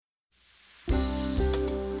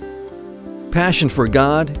passion for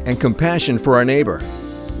God and compassion for our neighbor,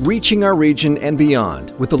 reaching our region and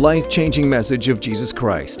beyond with the life-changing message of Jesus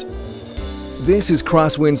Christ. This is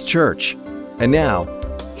Crosswinds Church, and now,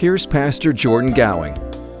 here's Pastor Jordan Gowing.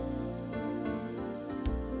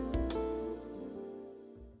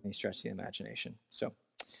 Stretch the imagination. So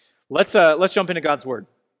let's jump into God's Word.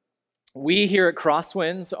 We here at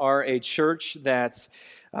Crosswinds are a church that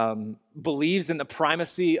believes in the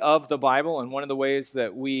primacy of the Bible, and one of the ways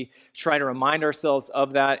that we try to remind ourselves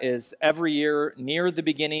of that is every year near the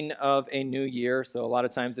beginning of a new year. So a lot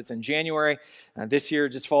of times it's in January. This year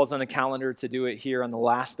just falls on the calendar to do it here on the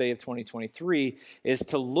last day of 2023, is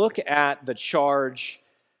to look at the charge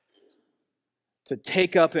to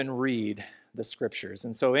take up and read the Scriptures.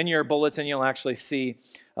 And so in your bulletin, you'll actually see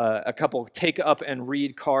a couple take up and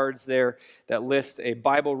read cards there that list a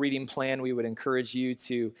Bible reading plan. We would encourage you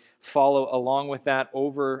to follow along with that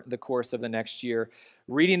over the course of the next year.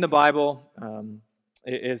 Reading the Bible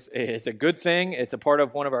is a good thing. It's a part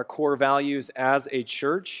of one of our core values as a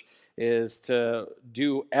church, is to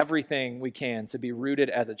do everything we can to be rooted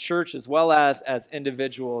as a church as well as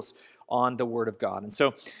individuals on the Word of God. And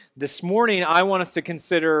so this morning, I want us to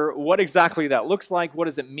consider what exactly that looks like. What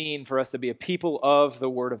does it mean for us to be a people of the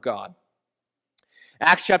Word of God?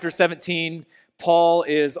 Acts chapter 17, Paul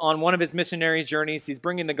is on one of his missionary journeys. He's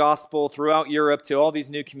bringing the gospel throughout Europe to all these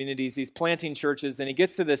new communities. He's planting churches, and he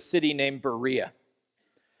gets to this city named Berea.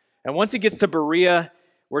 And once he gets to Berea,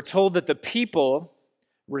 we're told that the people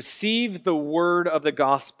receive the word of the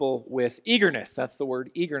gospel with eagerness. That's the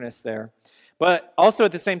word eagerness there. But also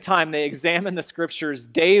at the same time, they examine the Scriptures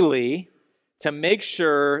daily to make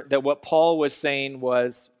sure that what Paul was saying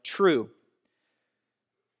was true.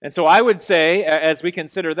 And so I would say, as we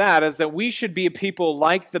consider that, is that we should be a people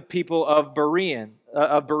like the people of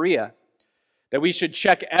Berea, that we should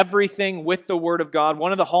check everything with the Word of God.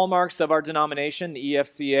 One of the hallmarks of our denomination, the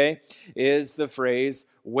EFCA, is the phrase,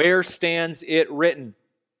 "Where stands it written?"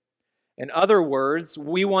 In other words,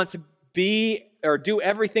 we want to be or do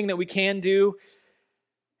everything that we can do.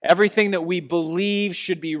 Everything that we believe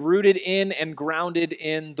should be rooted in and grounded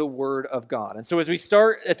in the Word of God. And so as we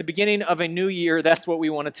start at the beginning of a new year, that's what we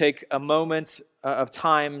want to take a moment of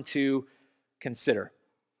time to consider.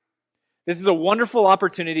 This is a wonderful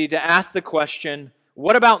opportunity to ask the question,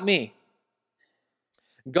 what about me?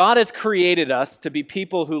 God has created us to be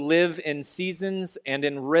people who live in seasons and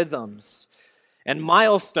in rhythms. And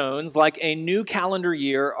milestones, like a new calendar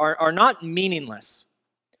year, are not meaningless,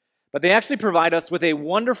 but they actually provide us with a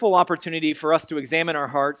wonderful opportunity for us to examine our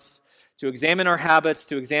hearts, to examine our habits,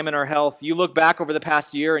 to examine our health. You look back over the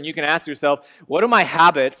past year and you can ask yourself, what do my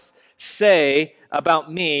habits say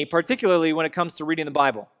about me, particularly when it comes to reading the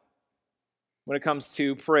Bible, when it comes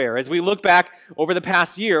to prayer? As we look back over the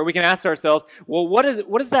past year, we can ask ourselves, well, what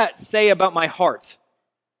does that say about my heart?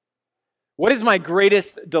 What is my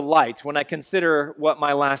greatest delight when I consider what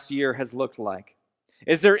my last year has looked like?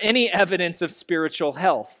 Is there any evidence of spiritual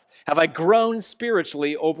health? Have I grown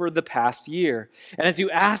spiritually over the past year? And as you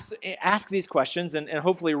ask these questions and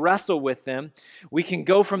hopefully wrestle with them, we can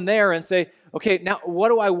go from there and say, okay, now what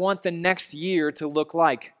do I want the next year to look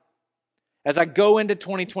like? As I go into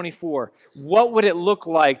 2024, what would it look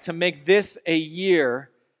like to make this a year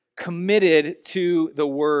committed to the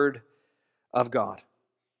Word of God?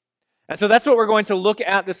 And so that's what we're going to look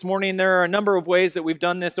at this morning. There are a number of ways that we've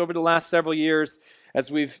done this over the last several years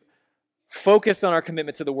as we've focused on our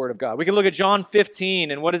commitment to the Word of God. We can look at John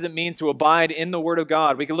 15 and what does it mean to abide in the Word of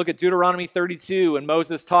God. We can look at Deuteronomy 32 and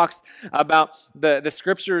Moses talks about the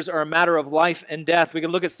Scriptures are a matter of life and death. We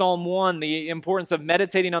can look at Psalm 1, the importance of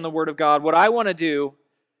meditating on the Word of God. What I want to do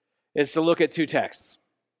is to look at two texts.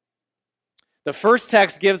 The first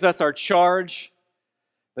text gives us our charge.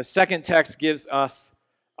 The second text gives us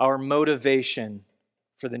our motivation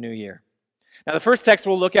for the new year. Now, the first text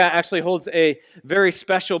we'll look at actually holds a very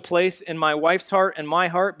special place in my wife's heart and my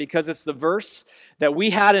heart because it's the verse that we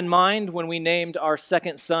had in mind when we named our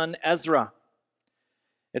second son Ezra.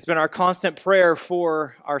 It's been our constant prayer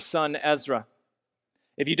for our son Ezra.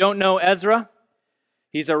 If you don't know Ezra,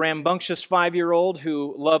 he's a rambunctious 5-year-old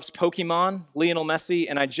who loves Pokemon, Lionel Messi,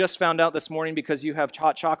 and I just found out this morning because you have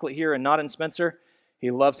hot chocolate here and not in Spencer, he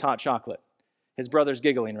loves hot chocolate. His brother's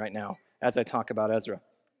giggling right now as I talk about Ezra.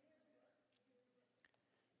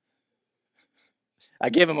 I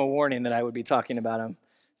gave him a warning that I would be talking about him.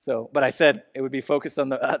 But I said it would be focused on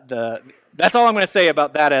the. That's all I'm going to say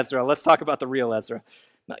about that Ezra. Let's talk about the real Ezra.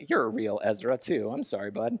 No, you're a real Ezra too. I'm sorry,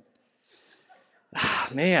 bud.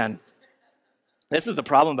 Man, this is the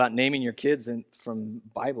problem about naming your kids from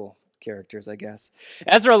Bible characters, I guess.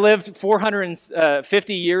 Ezra lived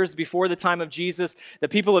 450 years before the time of Jesus. The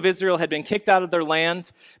people of Israel had been kicked out of their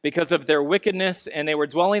land because of their wickedness, and they were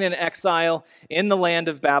dwelling in exile in the land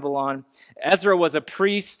of Babylon. Ezra was a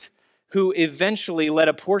priest who eventually led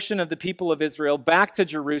a portion of the people of Israel back to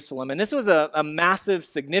Jerusalem. And this was a massive,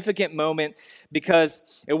 significant moment because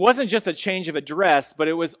it wasn't just a change of address, but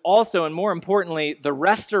it was also, and more importantly, the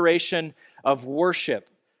restoration of worship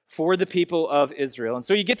for the people of Israel. And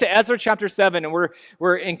so you get to Ezra chapter 7, and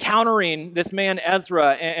we're encountering this man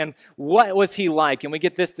Ezra, and what was he like? And we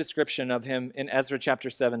get this description of him in Ezra chapter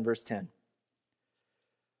 7, verse 10.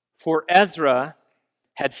 For Ezra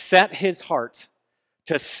had set his heart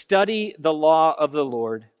to study the law of the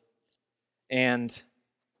Lord and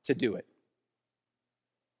to do it.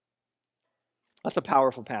 That's a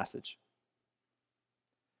powerful passage.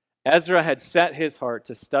 Ezra had set his heart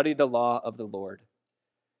to study the law of the Lord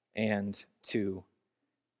and to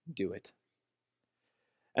do it.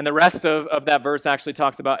 And the rest of that verse actually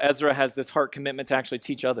talks about Ezra has this heart commitment to actually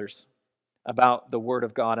teach others about the Word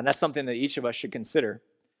of God. And that's something that each of us should consider.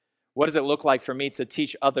 What does it look like for me to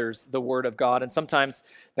teach others the Word of God? And sometimes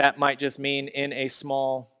that might just mean in a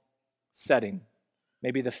small setting,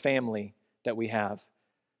 maybe the family that we have.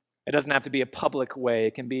 It doesn't have to be a public way.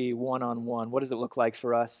 It can be one-on-one. What does it look like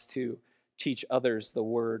for us to teach others the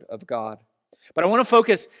Word of God? But I want to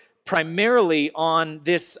focus primarily on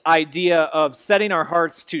this idea of setting our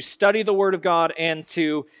hearts to study the Word of God and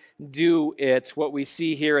to do it, what we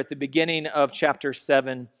see here at the beginning of chapter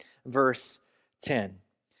 7, verse 10.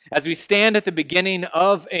 As we stand at the beginning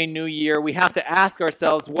of a new year, we have to ask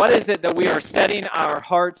ourselves, what is it that we are setting our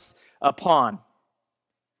hearts upon?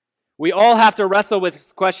 We all have to wrestle with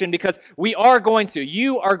this question because you are going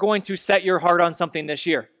to set your heart on something this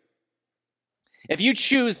year. If you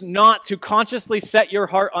choose not to consciously set your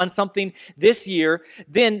heart on something this year,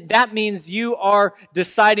 then that means you are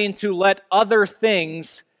deciding to let other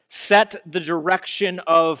things set the direction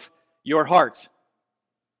of your heart.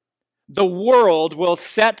 The world will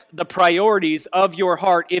set the priorities of your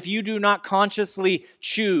heart if you do not consciously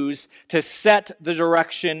choose to set the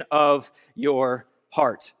direction of your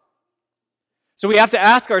heart. So we have to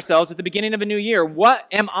ask ourselves at the beginning of a new year, what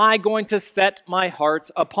am I going to set my heart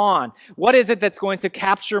upon? What is it that's going to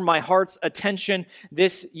capture my heart's attention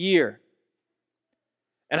this year?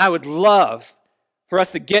 And I would love for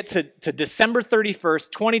us to get to December 31st,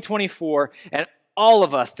 2024, and all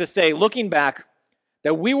of us to say, looking back,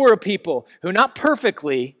 that we were a people who not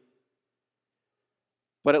perfectly,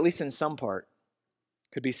 but at least in some part,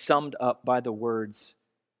 could be summed up by the words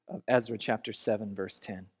of Ezra chapter 7, verse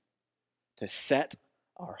 10. To set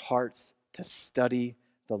our hearts to study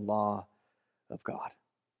the law of God.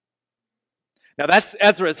 Now that's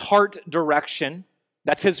Ezra's heart direction.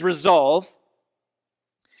 That's his resolve.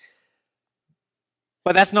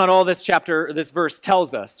 But that's not all this verse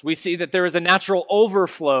tells us. We see that there is a natural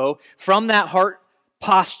overflow from that heart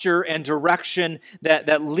posture and direction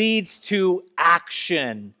that leads to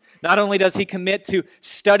action. Not only does he commit to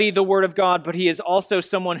study the Word of God, but he is also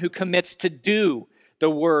someone who commits to do the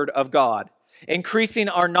Word of God. Increasing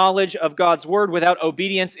our knowledge of God's Word without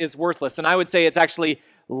obedience is worthless. And I would say it's actually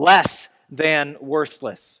less than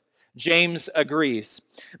worthless. James agrees.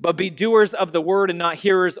 But be doers of the word and not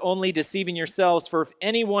hearers only, deceiving yourselves. For if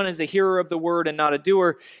anyone is a hearer of the word and not a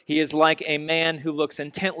doer, he is like a man who looks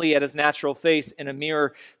intently at his natural face in a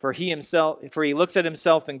mirror. For he looks at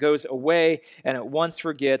himself and goes away and at once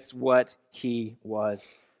forgets what he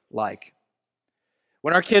was like.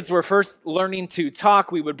 When our kids were first learning to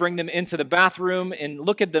talk, we would bring them into the bathroom and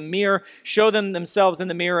look at the mirror, show them themselves in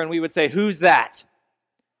the mirror, and we would say, "Who's that?"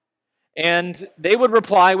 And they would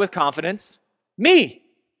reply with confidence, "Me.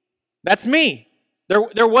 That's me."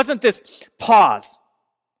 There wasn't this pause,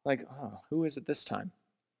 like, "Oh, who is it this time?"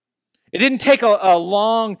 It didn't take a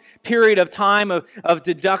long period of time of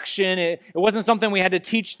deduction. It wasn't something we had to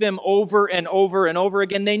teach them over and over and over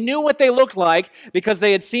again. They knew what they looked like because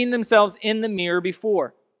they had seen themselves in the mirror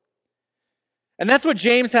before. And that's what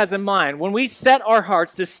James has in mind. When we set our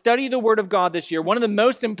hearts to study the Word of God this year, one of the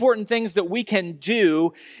most important things that we can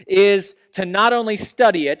do is to not only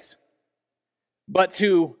study it, but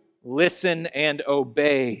to listen and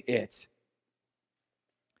obey it.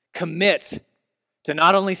 Commit to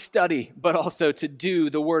not only study, but also to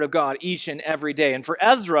do the Word of God each and every day. And for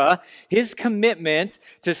Ezra, his commitment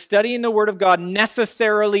to studying the Word of God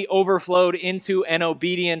necessarily overflowed into an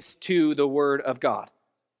obedience to the Word of God.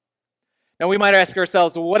 Now we might ask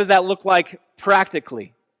ourselves, well, what does that look like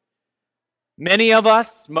practically? Many of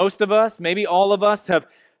us, most of us, maybe all of us have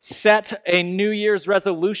set a New Year's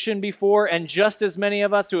resolution before, and just as many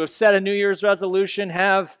of us who have set a New Year's resolution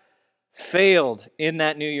have failed in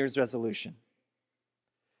that New Year's resolution,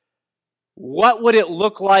 what would it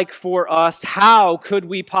look like for us? How could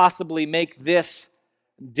we possibly make this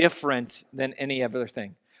different than any other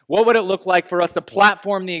thing? What would it look like for us to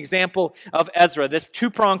platform the example of Ezra, this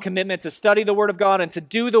two-pronged commitment to study the Word of God and to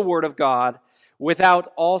do the Word of God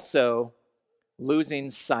without also losing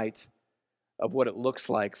sight of what it looks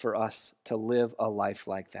like for us to live a life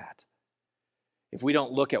like that? If we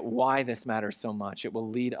don't look at why this matters so much, it will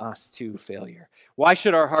lead us to failure. Why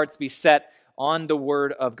should our hearts be set on the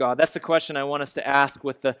Word of God? That's the question I want us to ask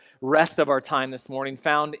with the rest of our time this morning,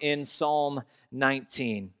 found in Psalm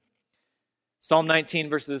 19. Psalm 19,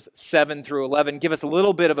 verses 7 through 11, give us a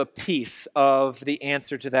little bit of a piece of the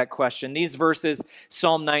answer to that question. These verses,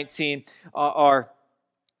 Psalm 19, are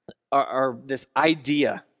this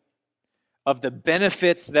idea of the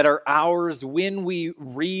benefits that are ours when we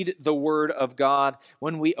read the Word of God,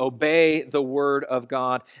 when we obey the Word of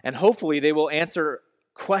God. And hopefully they will answer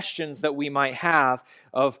questions that we might have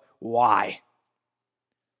of why.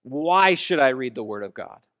 Why should I read the Word of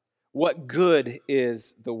God? What good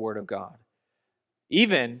is the Word of God?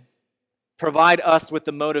 Even provide us with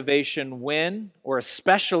the motivation when, or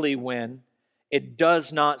especially when, it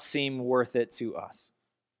does not seem worth it to us.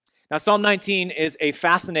 Now, Psalm 19 is a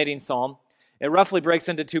fascinating psalm. It roughly breaks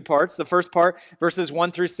into two parts. The first part, verses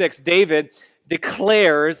 1 through 6, David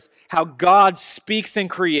declares how God speaks in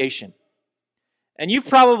creation. And you've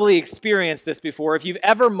probably experienced this before. If you've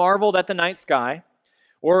ever marveled at the night sky,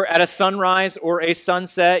 or at a sunrise or a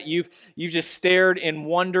sunset, you've just stared in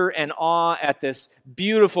wonder and awe at this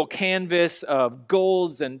beautiful canvas of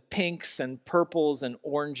golds and pinks and purples and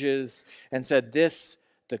oranges and said, this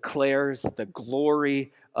declares the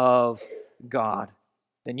glory of God.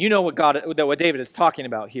 Then you know what David is talking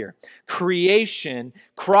about here. Creation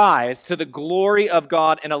cries to the glory of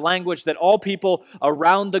God in a language that all people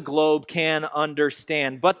around the globe can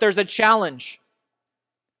understand. But there's a challenge.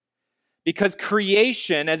 Because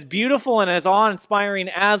creation, as beautiful and as awe-inspiring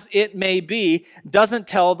as it may be, doesn't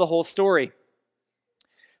tell the whole story.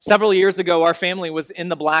 Several years ago, our family was in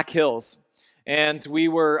the Black Hills, and we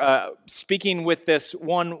were speaking with this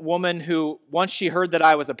one woman who, once she heard that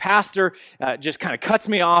I was a pastor, just kind of cuts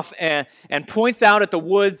me off and points out at the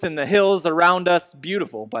woods and the hills around us,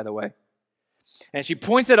 beautiful, by the way. And she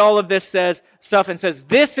points at all of this stuff and says,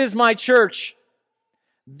 this is my church.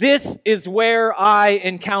 This is where I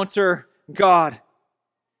encounter God.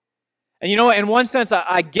 And you know what? In one sense,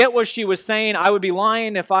 I get what she was saying. I would be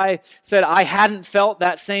lying if I said I hadn't felt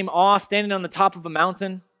that same awe standing on the top of a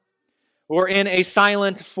mountain or in a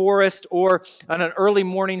silent forest or on an early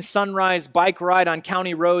morning sunrise bike ride on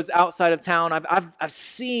county roads outside of town. I've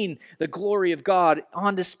seen the glory of God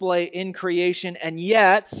on display in creation, and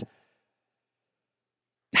yet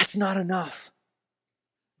that's not enough.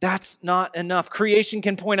 That's not enough. Creation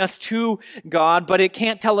can point us to God, but it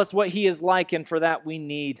can't tell us what He is like, and for that we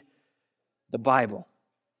need the Bible.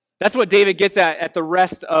 That's what David gets at the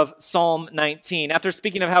rest of Psalm 19. After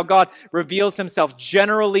speaking of how God reveals Himself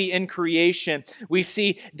generally in creation, we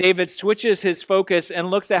see David switches his focus and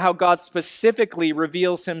looks at how God specifically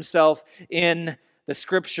reveals Himself in the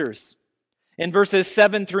Scriptures. In verses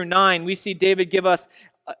 7 through 9, we see David give us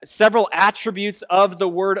several attributes of the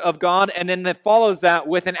Word of God, and then it follows that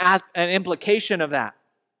with an implication of that,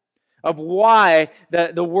 of why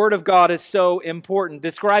the Word of God is so important,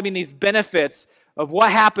 describing these benefits of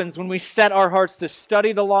what happens when we set our hearts to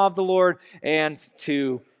study the law of the Lord and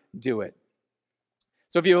to do it.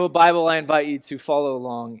 So if you have a Bible, I invite you to follow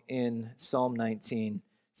along in Psalm 19,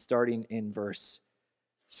 starting in verse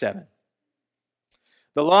 7.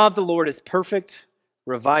 The law of the Lord is perfect,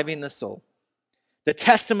 reviving the soul. The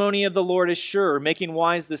testimony of the Lord is sure, making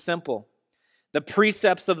wise the simple. The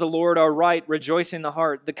precepts of the Lord are right, rejoicing the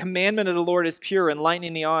heart. The commandment of the Lord is pure,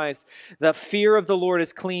 enlightening the eyes. The fear of the Lord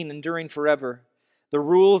is clean, enduring forever. The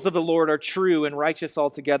rules of the Lord are true and righteous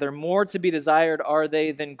altogether. More to be desired are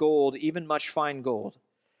they than gold, even much fine gold.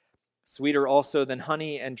 Sweeter also than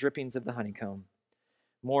honey and drippings of the honeycomb.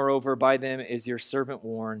 Moreover, by them is your servant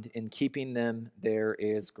warned. In keeping them there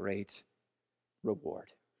is great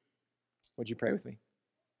reward. Would you pray with me?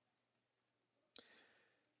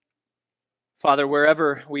 Father,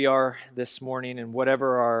 wherever we are this morning and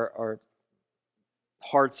whatever our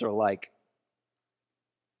hearts are like,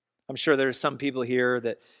 I'm sure there's some people here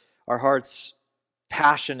that our hearts'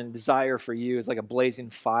 passion and desire for you is like a blazing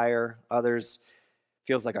fire. Others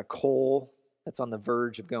feels like a coal that's on the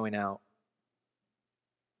verge of going out.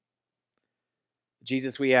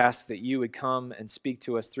 Jesus, we ask that you would come and speak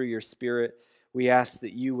to us through your Spirit. We ask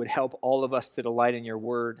that you would help all of us to delight in your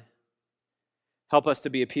word. Help us to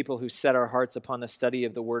be a people who set our hearts upon the study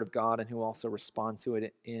of the Word of God and who also respond to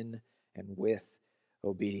it in and with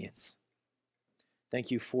obedience.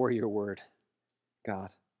 Thank you for your Word, God.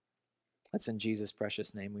 That's in Jesus'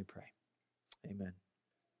 precious name we pray. Amen.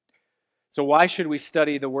 So why should we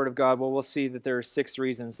study the Word of God? Well, we'll see that there are 6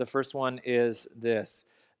 reasons. The first one is this: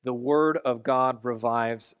 the Word of God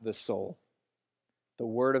revives the soul. The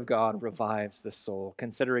Word of God revives the soul.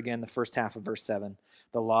 Consider again the first half of verse 7.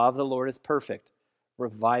 The law of the Lord is perfect,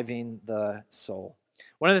 reviving the soul.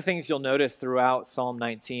 One of the things you'll notice throughout Psalm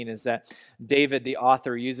 19 is that David, the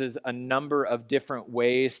author, uses a number of different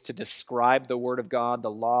ways to describe the Word of God, the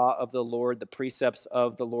law of the Lord, the precepts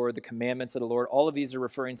of the Lord, the commandments of the Lord. All of these are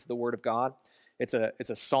referring to the Word of God. It's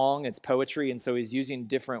a song, it's poetry, and so he's using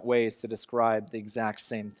different ways to describe the exact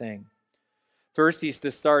same thing. First, he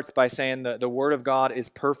starts by saying that the Word of God is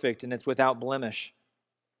perfect and it's without blemish.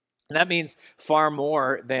 And that means far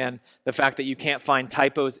more than the fact that you can't find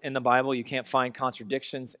typos in the Bible, you can't find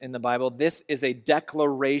contradictions in the Bible. This is a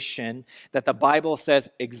declaration that the Bible says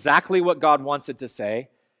exactly what God wants it to say,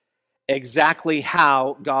 exactly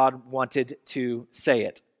how God wanted to say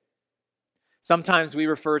it. Sometimes we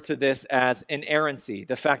refer to this as inerrancy,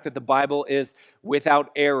 the fact that the Bible is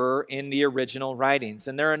without error in the original writings.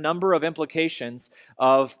 And there are a number of implications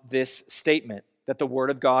of this statement, that the Word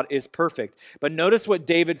of God is perfect. But notice what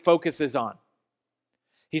David focuses on.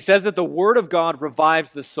 He says that the Word of God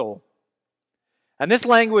revives the soul. And this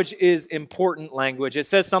language is important language. It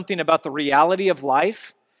says something about the reality of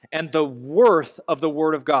life and the worth of the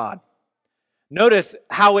Word of God. Notice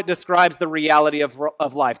how it describes the reality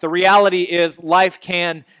of life. The reality is life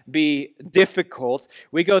can be difficult.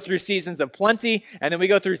 We go through seasons of plenty, and then we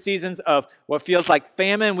go through seasons of what feels like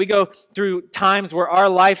famine. We go through times where our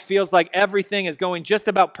life feels like everything is going just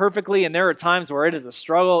about perfectly, and there are times where it is a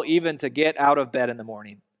struggle even to get out of bed in the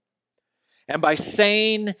morning. And by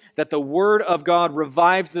saying that the Word of God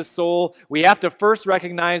revives the soul, we have to first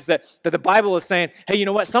recognize that the Bible is saying, hey, you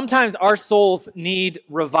know what? Sometimes our souls need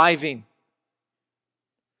reviving.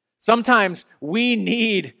 Sometimes we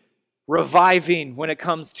need reviving when it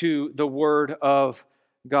comes to the Word of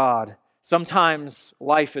God. Sometimes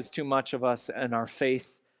life is too much of us and our faith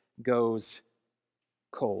goes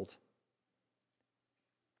cold.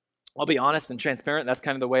 I'll be honest and transparent, that's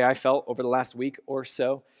kind of the way I felt over the last week or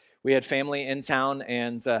so. We had family in town,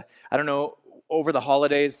 and I don't know, over the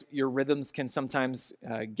holidays, your rhythms can sometimes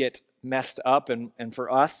get messed up, and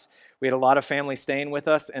for us, we had a lot of family staying with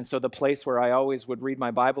us, and so the place where I always would read my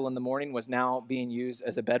Bible in the morning was now being used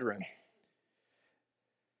as a bedroom.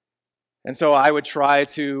 And so I would try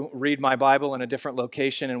to read my Bible in a different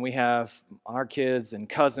location, and we have our kids and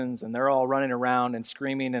cousins, and they're all running around and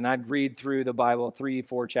screaming, and I'd read through the Bible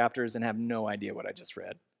 3-4 chapters and have no idea what I just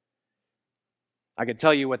read. I could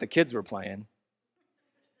tell you what the kids were playing.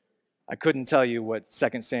 I couldn't tell you what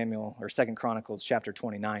 2 Samuel or 2 Chronicles chapter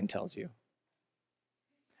 29 tells you.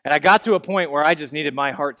 And I got to a point where I just needed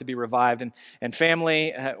my heart to be revived. And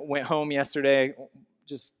family went home yesterday.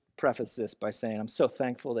 Just preface this by saying I'm so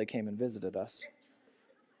thankful they came and visited us,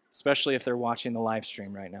 especially if they're watching the live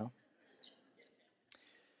stream right now.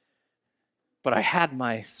 But I had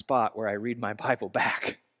my spot where I read my Bible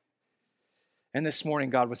back. And this morning,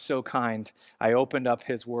 God was so kind. I opened up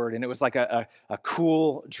His Word, and it was like a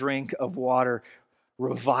cool drink of water,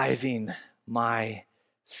 reviving my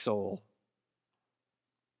soul.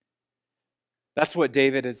 That's what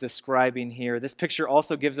David is describing here. This picture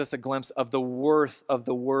also gives us a glimpse of the worth of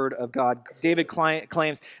the Word of God. David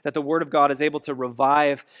claims that the Word of God is able to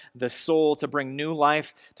revive the soul, to bring new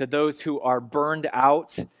life to those who are burned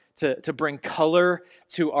out, to bring color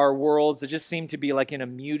to our worlds that just seem to be like in a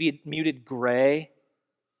muted gray.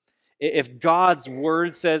 If God's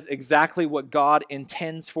Word says exactly what God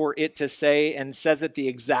intends for it to say and says it the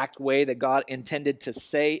exact way that God intended to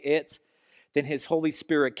say it, then His Holy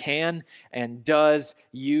Spirit can and does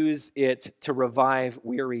use it to revive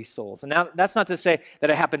weary souls. And now that's not to say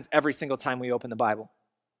that it happens every single time we open the Bible.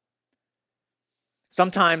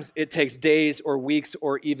 Sometimes it takes days or weeks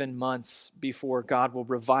or even months before God will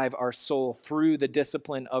revive our soul through the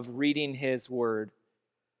discipline of reading His Word.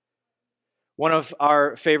 One of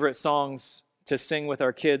our favorite songs to sing with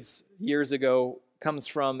our kids years ago comes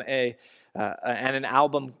from an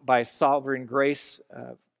album by Sovereign Grace.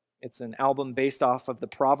 It's an album based off of the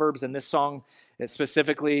Proverbs, and this song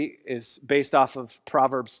specifically is based off of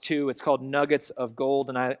Proverbs 2. It's called Nuggets of Gold,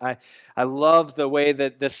 and I love the way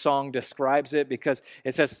that this song describes it, because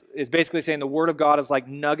it's basically saying the Word of God is like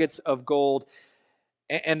nuggets of gold.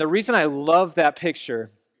 And the reason I love that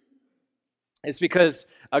picture is because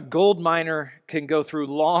a gold miner can go through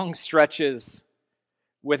long stretches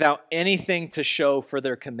without anything to show for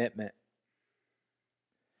their commitment.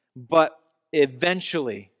 But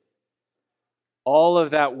eventually, all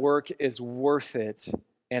of that work is worth it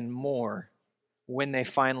and more when they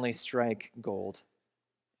finally strike gold.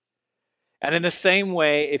 And in the same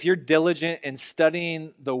way, if you're diligent in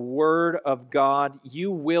studying the Word of God,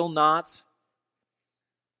 you will not.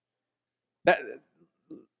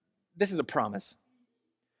 This is a promise.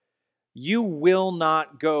 You will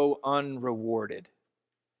not go unrewarded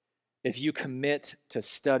if you commit to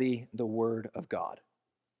study the Word of God.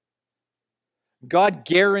 God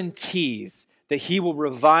guarantees that He will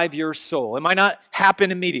revive your soul. It might not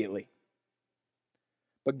happen immediately,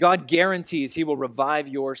 but God guarantees He will revive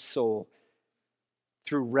your soul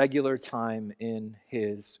through regular time in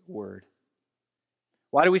His Word.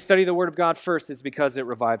 Why do we study the Word of God first? It's because it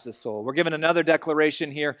revives the soul. We're given another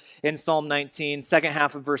declaration here in Psalm 19, second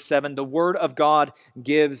half of verse 7. The Word of God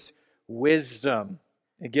gives wisdom.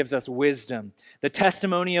 It gives us wisdom. The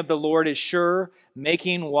testimony of the Lord is sure,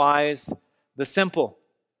 making wise the simple.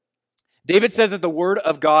 David says that the Word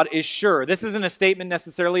of God is sure. This isn't a statement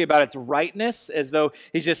necessarily about its rightness, as though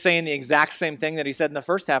he's just saying the exact same thing that he said in the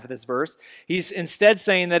first half of this verse. He's instead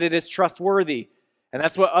saying that it is trustworthy. And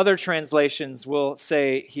that's what other translations will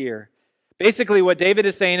say here. Basically, what David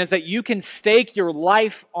is saying is that you can stake your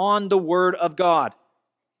life on the Word of God.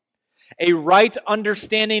 A right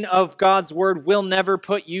understanding of God's Word will never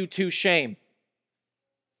put you to shame.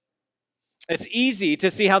 It's easy to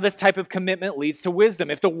see how this type of commitment leads to wisdom.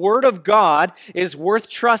 If the Word of God is worth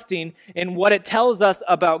trusting in what it tells us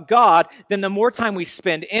about God, then the more time we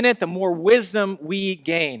spend in it, the more wisdom we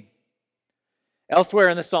gain. Elsewhere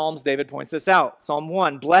in the Psalms, David points this out. Psalm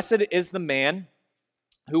 1, "Blessed is the man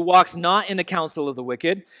who walks not in the counsel of the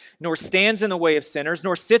wicked, nor stands in the way of sinners,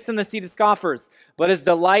 nor sits in the seat of scoffers, but his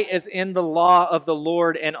delight is in the law of the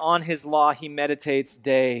Lord, and on his law he meditates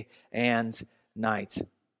day and night."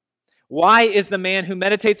 Why is the man who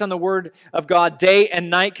meditates on the Word of God day and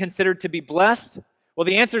night considered to be blessed? Well,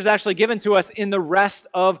 the answer is actually given to us in the rest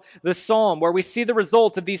of the psalm, where we see the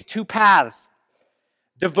result of these two paths.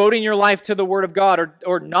 Devoting your life to the Word of God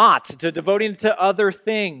or not, to devoting it to other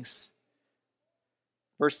things.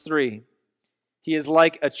 Verse 3, "He is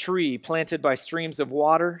like a tree planted by streams of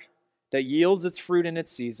water that yields its fruit in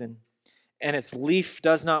its season, and its leaf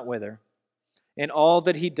does not wither. In all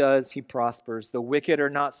that he does, he prospers. The wicked are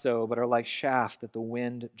not so, but are like chaff that the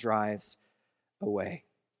wind drives away."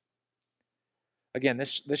 Again,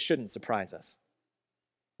 this shouldn't surprise us.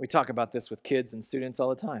 We talk about this with kids and students all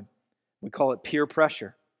the time. We call it peer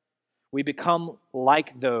pressure. We become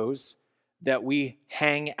like those that we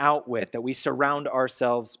hang out with, that we surround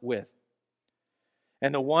ourselves with.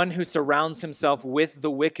 And the one who surrounds himself with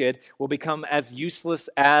the wicked will become as useless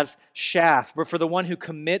as chaff. But for the one who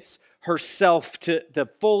commits herself to the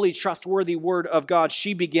fully trustworthy Word of God,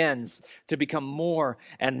 she begins to become more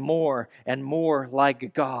and more and more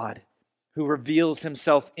like God, who reveals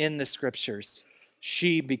Himself in the Scriptures.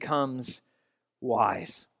 She becomes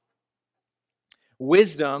wise.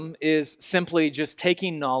 Wisdom is simply just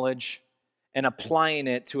taking knowledge and applying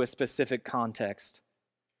it to a specific context.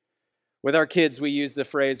 With our kids, we use the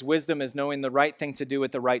phrase, wisdom is knowing the right thing to do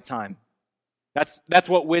at the right time. That's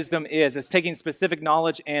what wisdom is. It's taking specific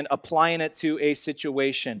knowledge and applying it to a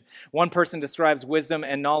situation. One person describes wisdom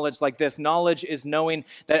and knowledge like this. Knowledge is knowing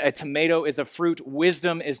that a tomato is a fruit.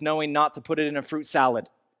 Wisdom is knowing not to put it in a fruit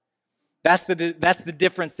salad. That's the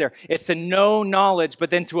difference there. It's to know knowledge,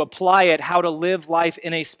 but then to apply it, how to live life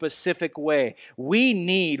in a specific way. We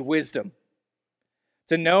need wisdom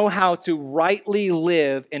to know how to rightly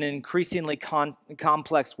live in an increasingly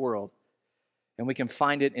complex world. And we can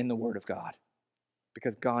find it in the Word of God,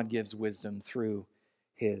 because God gives wisdom through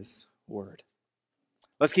His Word.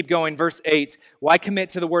 Let's keep going. Verse 8. Why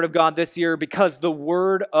commit to the Word of God this year? Because the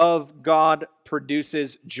Word of God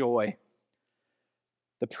produces joy.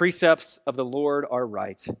 The precepts of the Lord are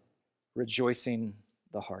right, rejoicing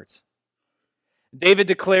the heart. David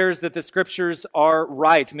declares that the Scriptures are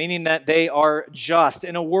right, meaning that they are just.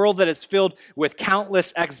 In a world that is filled with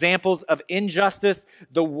countless examples of injustice,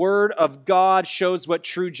 the Word of God shows what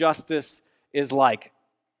true justice is like.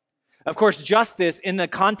 Of course, justice in the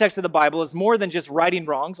context of the Bible is more than just righting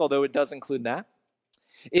wrongs, although it does include that.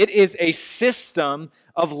 It is a system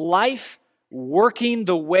of life working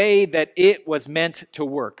the way that it was meant to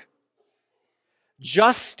work.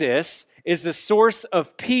 Justice is the source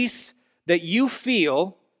of peace that you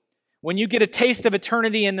feel when you get a taste of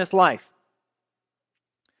eternity in this life.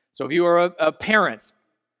 So if you are a parent,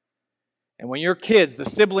 and when your kids, the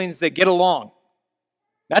siblings that get along,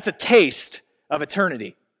 that's a taste of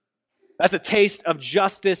eternity. That's a taste of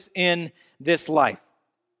justice in this life.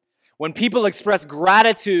 When people express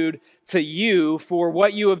gratitude to you for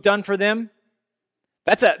what you have done for them,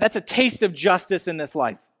 that's a taste of justice in this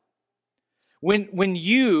life. When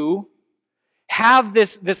you have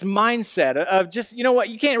this mindset of just, you know what,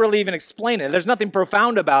 you can't really even explain it. There's nothing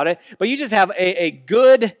profound about it, but you just have a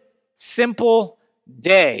good, simple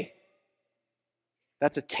day.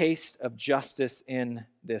 That's a taste of justice in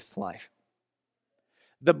this life.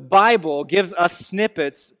 The Bible gives us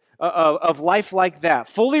snippets of life like that,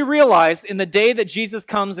 fully realized in the day that Jesus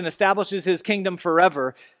comes and establishes his kingdom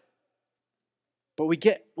forever. But we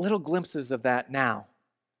get little glimpses of that now.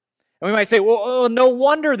 And we might say, well, no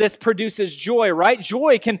wonder this produces joy, right?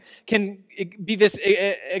 Joy can be this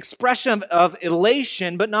expression of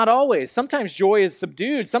elation, but not always. Sometimes joy is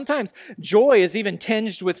subdued. Sometimes joy is even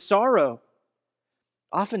tinged with sorrow.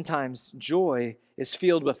 Oftentimes, joy is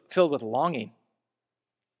filled with longing.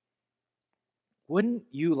 Wouldn't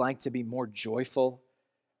you like to be more joyful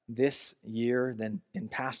this year than in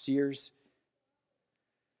past years?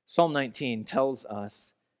 Psalm 19 tells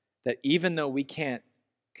us that even though we can't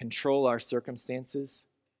control our circumstances,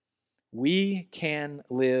 we can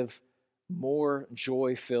live more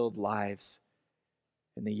joy-filled lives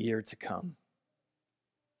in the year to come.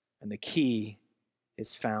 And the key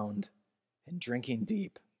is found in drinking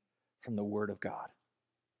deep from the Word of God.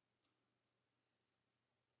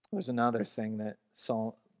 There's another thing that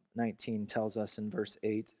Psalm 19 tells us in verse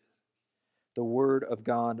 8. The Word of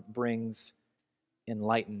God brings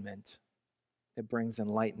enlightenment. It brings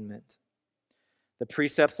enlightenment. The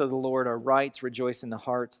precepts of the Lord are right, rejoice in the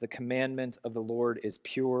heart. The commandment of the Lord is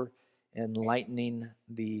pure, enlightening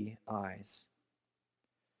the eyes.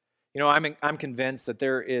 You know, I'm convinced that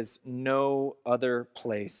there is no other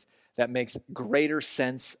place that makes greater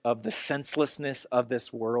sense of the senselessness of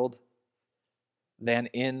this world than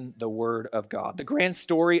in the Word of God. The grand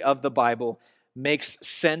story of the Bible makes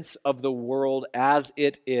sense of the world as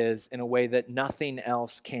it is in a way that nothing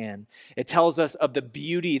else can. It tells us of the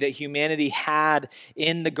beauty that humanity had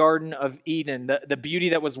in the Garden of Eden, the beauty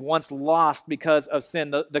that was once lost because of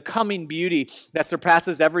sin, the coming beauty that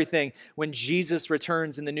surpasses everything when Jesus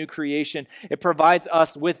returns in the new creation. It provides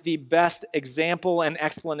us with the best example and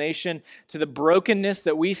explanation to the brokenness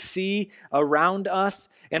that we see around us,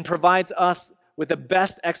 and provides us with the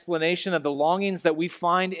best explanation of the longings that we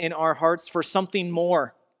find in our hearts for something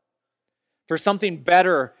more, for something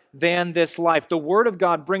better than this life. The Word of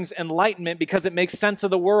God brings enlightenment because it makes sense of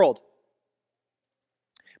the world.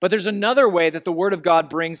 But there's another way that the Word of God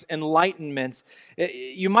brings enlightenment.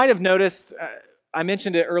 You might have noticed, I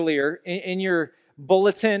mentioned it earlier, in your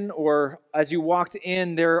bulletin or as you walked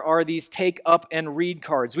in, there are these take up and read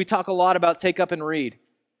cards. We talk a lot about take up and read.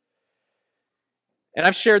 And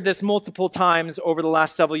I've shared this multiple times over the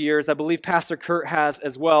last several years. I believe Pastor Kurt has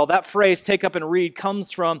as well. That phrase, take up and read,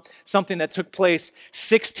 comes from something that took place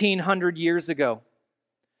 1,600 years ago.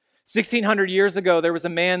 1,600 years ago, there was a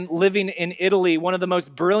man living in Italy, one of the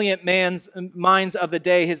most brilliant minds of the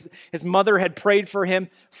day. His mother had prayed for him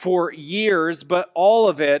for years, but all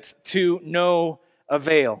of it to no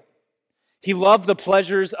avail. He loved the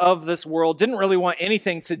pleasures of this world, didn't really want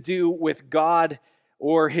anything to do with God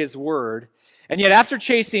or His Word. And yet after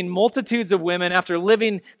chasing multitudes of women, after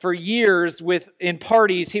living for years in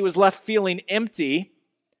parties, he was left feeling empty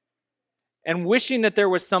and wishing that there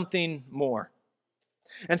was something more.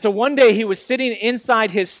 And so one day he was sitting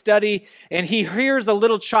inside his study and he hears a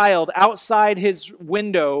little child outside his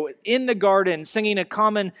window in the garden singing a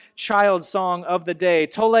common child song of the day,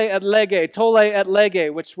 Tolle et lege,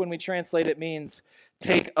 which when we translate it means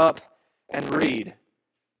take up and read.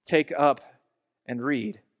 Take up and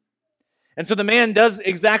read. And so the man does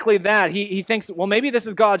exactly that. He thinks, well, maybe this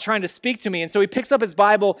is God trying to speak to me. And so he picks up his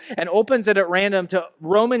Bible and opens it at random to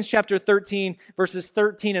Romans chapter 13, verses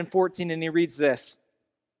 13 and 14, and he reads this.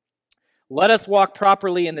 Let us walk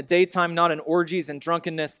properly in the daytime, not in orgies and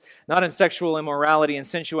drunkenness, not in sexual immorality and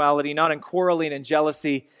sensuality, not in quarreling and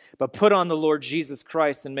jealousy, but put on the Lord Jesus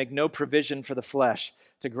Christ and make no provision for the flesh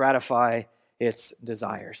to gratify its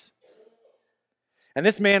desires. And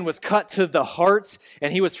this man was cut to the heart,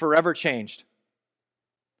 and he was forever changed.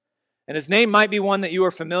 And his name might be one that you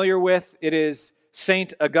are familiar with. It is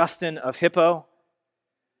Saint Augustine of Hippo,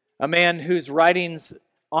 a man whose writings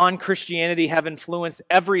on Christianity have influenced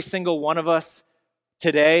every single one of us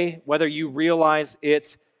today, whether you realize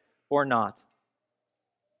it or not.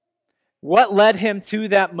 What led him to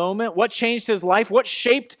that moment? What changed his life? What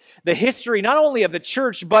shaped the history, not only of the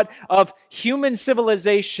church, but of human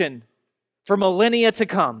civilization for millennia to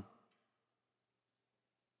come?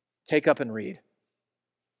 Take up and read.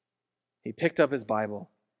 He picked up his Bible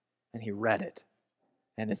and he read it,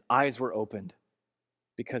 and his eyes were opened,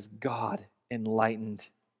 because God enlightened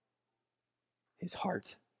his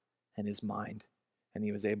heart and his mind, and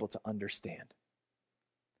he was able to understand.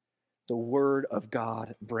 The Word of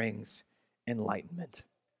God brings enlightenment.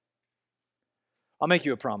 I'll make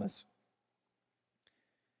you a promise.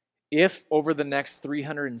 If over the next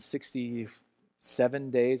 367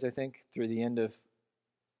 days, I think, through the end of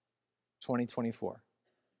 2024,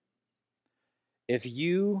 if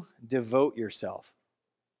you devote yourself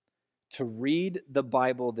to read the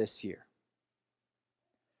Bible this year,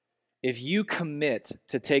 if you commit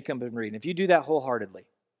to take up and read, if you do that wholeheartedly,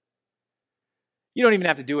 you don't even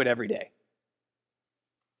have to do it every day.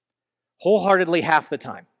 Wholeheartedly half the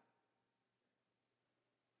time.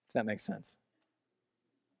 If that makes sense.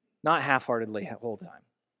 Not half-heartedly whole time.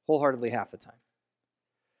 Wholeheartedly half the time.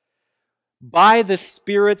 By the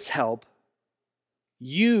Spirit's help,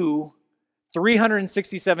 you,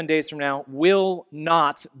 367 days from now, will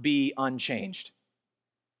not be unchanged.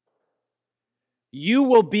 You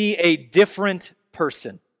will be a different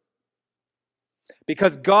person.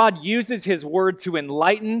 Because God uses his word to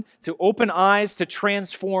enlighten, to open eyes, to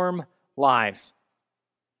transform lives.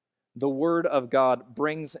 The word of God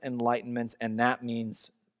brings enlightenment, and that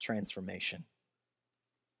means transformation.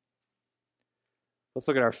 Let's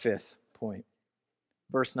look at our fifth point.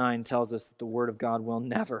 Verse 9 tells us that the word of God will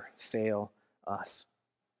never fail us.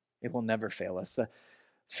 It will never fail us. The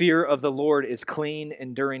fear of the Lord is clean,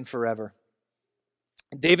 enduring forever.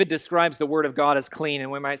 David describes the word of God as clean,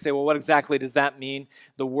 and we might say, well, what exactly does that mean?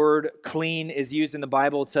 The word clean is used in the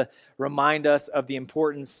Bible to remind us of the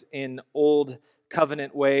importance in old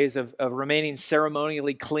covenant ways of remaining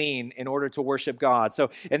ceremonially clean in order to worship God. So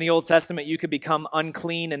in the Old Testament, you could become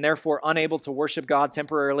unclean and therefore unable to worship God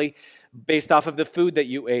temporarily based off of the food that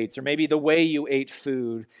you ate, or maybe the way you ate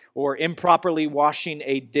food, or improperly washing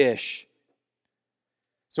a dish.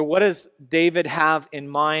 So what does David have in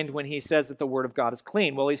mind when he says that the Word of God is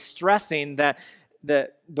clean? Well, he's stressing that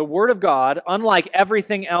the Word of God, unlike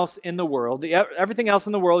everything else in the world, everything else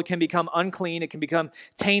in the world can become unclean, it can become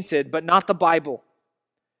tainted, but not the Bible.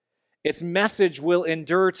 Its message will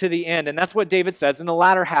endure to the end. And that's what David says in the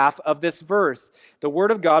latter half of this verse. The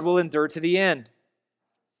Word of God will endure to the end.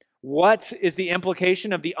 What is the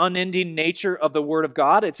implication of the unending nature of the Word of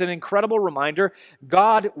God? It's an incredible reminder.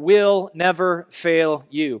 God will never fail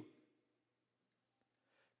you.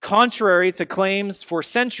 Contrary to claims for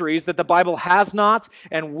centuries that the Bible has not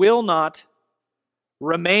and will not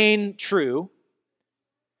remain true,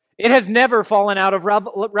 it has never fallen out of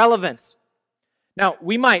relevance. Now,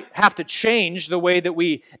 we might have to change the way that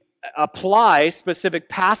we apply specific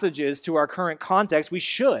passages to our current context. We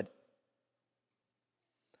should.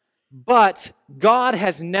 But God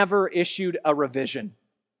has never issued a revision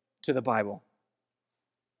to the Bible.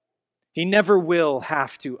 He never will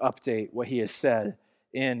have to update what he has said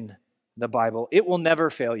in the Bible. It will never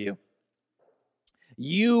fail you.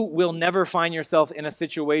 You will never find yourself in a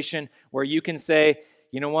situation where you can say,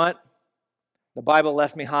 you know what? The Bible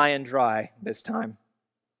left me high and dry this time,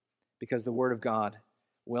 because the Word of God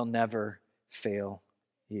will never fail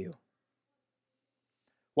you.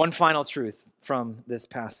 One final truth from this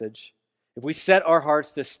passage. If we set our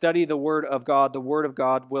hearts to study the Word of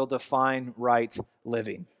God will define right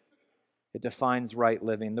living. It defines right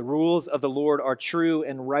living. The rules of the Lord are true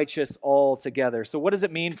and righteous altogether. So what does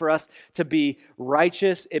it mean for us to be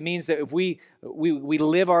righteous? It means that if we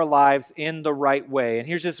live our lives in the right way. And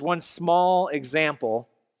here's just one small example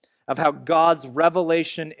of how God's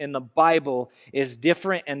revelation in the Bible is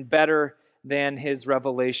different and better than his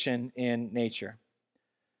revelation in nature.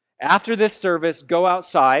 After this service, go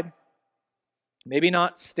outside. Maybe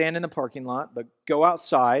not stand in the parking lot, but go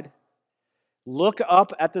outside. Look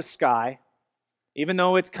up at the sky, even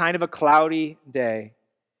though it's kind of a cloudy day.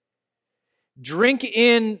 Drink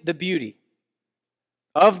in the beauty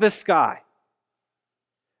of the sky.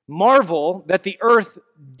 Marvel that the earth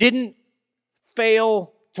didn't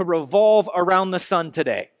fail to revolve around the sun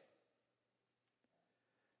today.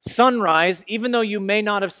 Sunrise, even though you may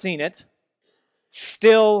not have seen it,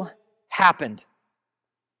 still happened.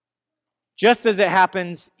 Just as it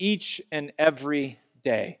happens each and every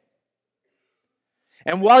day.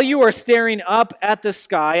 And while you are staring up at the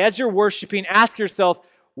sky, as you're worshiping, ask yourself,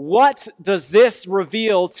 what does this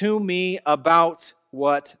reveal to me about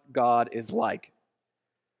what God is like?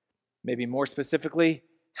 Maybe more specifically,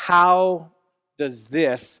 how does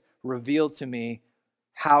this reveal to me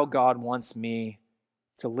how God wants me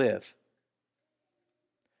to live?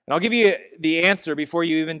 And I'll give you the answer before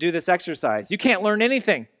you even do this exercise. You can't learn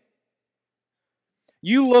anything.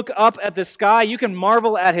 You look up at the sky, you can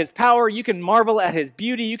marvel at his power, you can marvel at his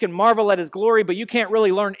beauty, you can marvel at his glory, but you can't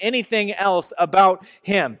really learn anything else about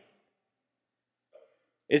him.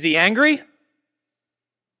 Is he angry?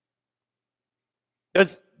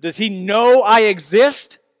 Does he know I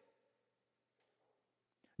exist?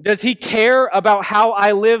 Does he care about how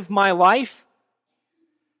I live my life?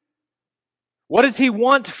 What does he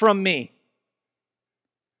want from me?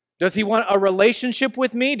 Does he want a relationship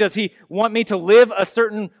with me? Does he want me to live a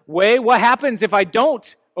certain way? What happens if I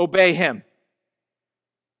don't obey him?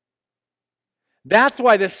 That's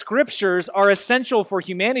why the scriptures are essential for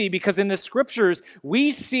humanity, because in the scriptures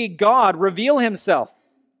we see God reveal himself.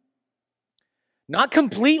 Not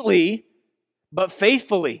completely, but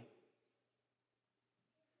faithfully.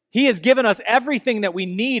 He has given us everything that we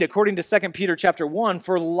need, according to 2 Peter chapter 1,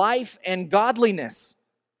 for life and godliness.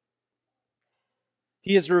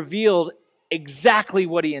 He has revealed exactly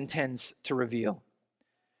what he intends to reveal.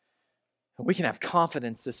 And we can have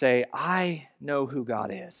confidence to say, I know who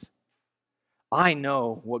God is. I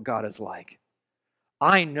know what God is like.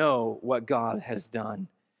 I know what God has done.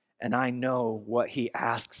 And I know what he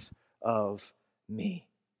asks of me.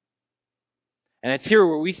 And it's here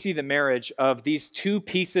where we see the marriage of these two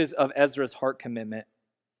pieces of Ezra's heart commitment.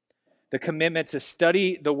 The commitment to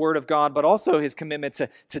study the Word of God, but also his commitment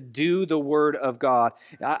to do the Word of God.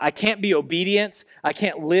 I can't be obedient. I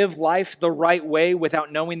can't live life the right way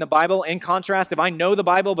without knowing the Bible. In contrast, if I know the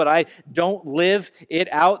Bible, but I don't live it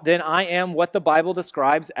out, then I am what the Bible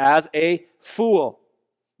describes as a fool.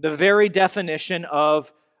 The very definition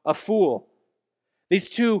of a fool. These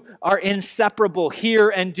two are inseparable. Hear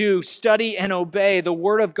and do, study and obey. The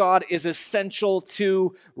Word of God is essential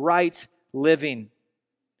to right living.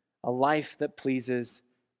 A life that pleases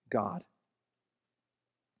God.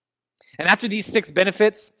 And after these 6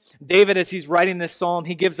 benefits, David, as he's writing this psalm,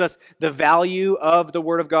 he gives us the value of the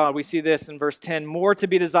Word of God. We see this in verse 10. More to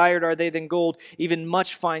be desired are they than gold, even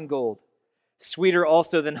much fine gold. Sweeter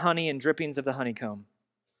also than honey and drippings of the honeycomb.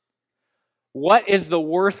 What is the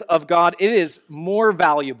worth of God? It is more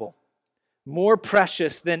valuable, more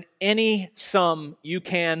precious than any sum you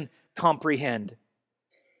can comprehend.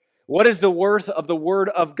 What is the worth of the Word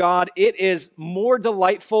of God? It is more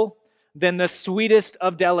delightful than the sweetest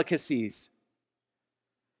of delicacies.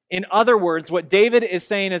 In other words, what David is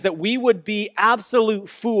saying is that we would be absolute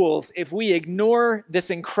fools if we ignore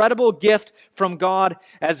this incredible gift from God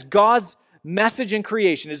as God's message in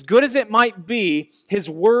creation. As good as it might be, his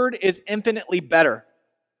Word is infinitely better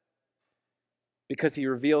because he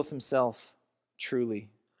reveals himself truly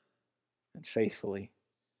and faithfully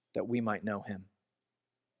that we might know him.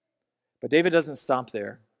 But David doesn't stop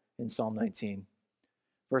there in Psalm 19.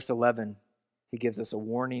 Verse 11, he gives us a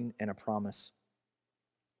warning and a promise.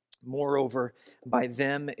 Moreover, by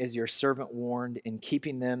them is your servant warned. In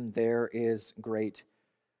keeping them, there is great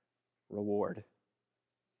reward.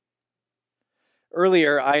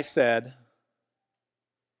 Earlier, I said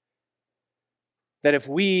that if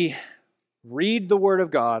we read the Word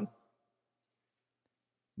of God,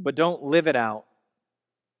 but don't live it out,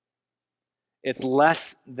 it's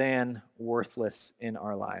less than worthless in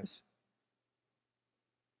our lives.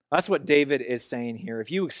 That's what David is saying here.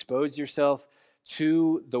 If you expose yourself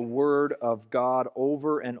to the Word of God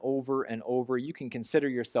over and over and over, you can consider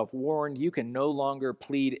yourself warned. You can no longer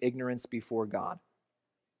plead ignorance before God.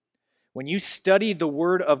 When you study the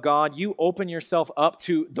Word of God, you open yourself up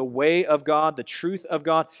to the way of God, the truth of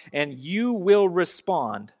God, and you will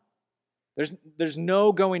respond. There's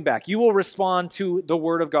no going back. You will respond to the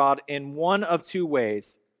Word of God in one of 2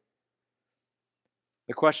 ways.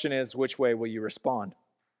 The question is, which way will you respond?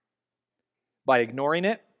 By ignoring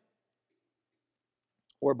it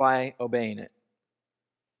or by obeying it?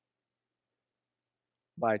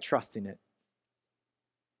 By trusting it?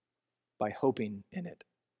 By hoping in it?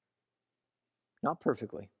 Not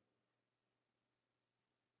perfectly,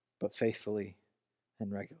 but faithfully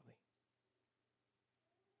and regularly.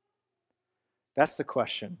 That's the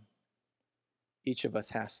question each of us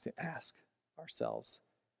has to ask ourselves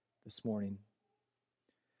this morning.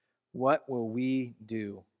 What will we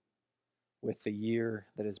do with the year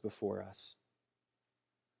that is before us?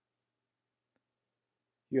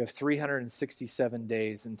 You have 367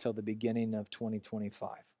 days until the beginning of 2025.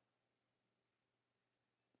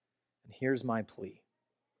 And here's my plea.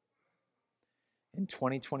 In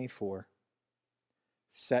 2024,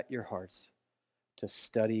 set your hearts to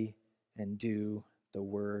study and do the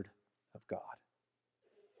Word of God.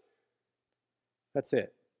 That's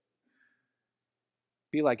it.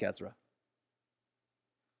 Be like Ezra.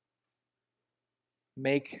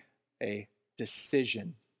 Make a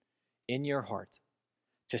decision in your heart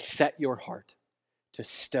to set your heart to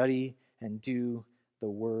study and do the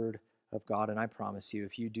Word of God. And I promise you,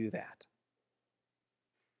 if you do that,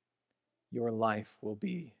 your life will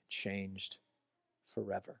be changed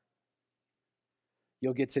forever.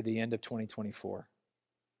 You'll get to the end of 2024,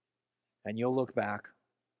 and you'll look back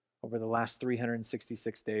over the last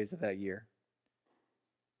 366 days of that year.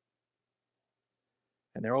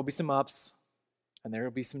 And there will be some ups, and there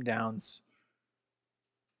will be some downs.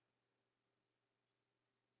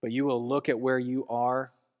 But you will look at where you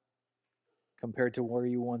are compared to where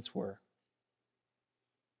you once were.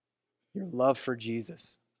 Your love for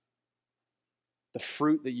Jesus, the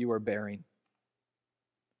fruit that you are bearing.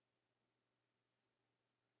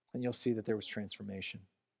 And you'll see that there was transformation.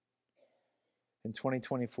 In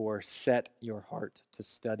 2024, set your heart to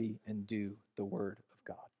study and do the Word of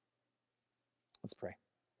God. Let's pray.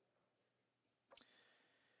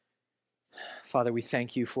 Father, we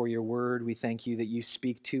thank you for your word. We thank you that you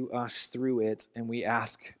speak to us through it. And we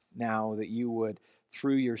ask now that you would,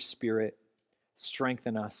 through your Spirit,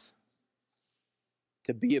 strengthen us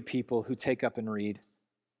to be a people who take up and read,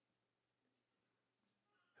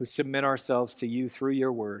 who submit ourselves to you through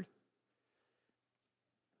your word,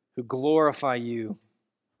 who glorify you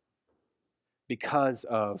because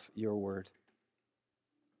of your word.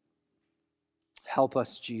 Help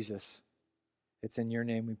us, Jesus. It's in your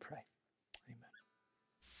name we pray.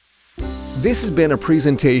 This has been a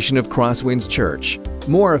presentation of Crosswinds Church.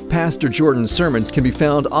 More of Pastor Jordan's sermons can be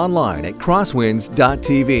found online at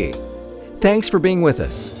crosswinds.tv. Thanks for being with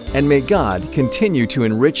us, and may God continue to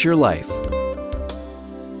enrich your life.